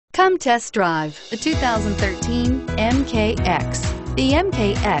Come test drive the 2013 MKX. The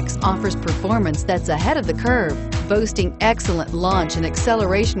MKX offers performance that's ahead of the curve, boasting excellent launch and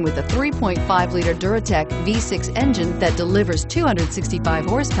acceleration with a 3.5-liter Duratec V6 engine that delivers 265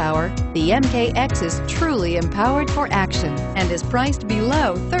 horsepower. The MKX is truly empowered for action and is priced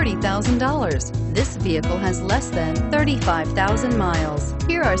below $30,000. This vehicle has less than 35,000 miles.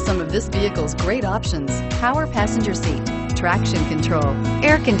 Here are some of this vehicle's great options: power passenger seat, traction control,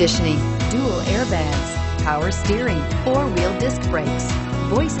 air conditioning, dual airbags, power steering, four-wheel disc brakes,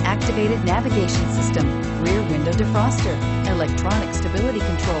 voice-activated navigation system, rear window defroster, electronic stability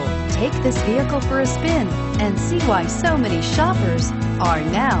control. Take this vehicle for a spin and see why so many shoppers are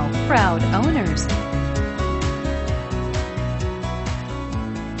now proud owners.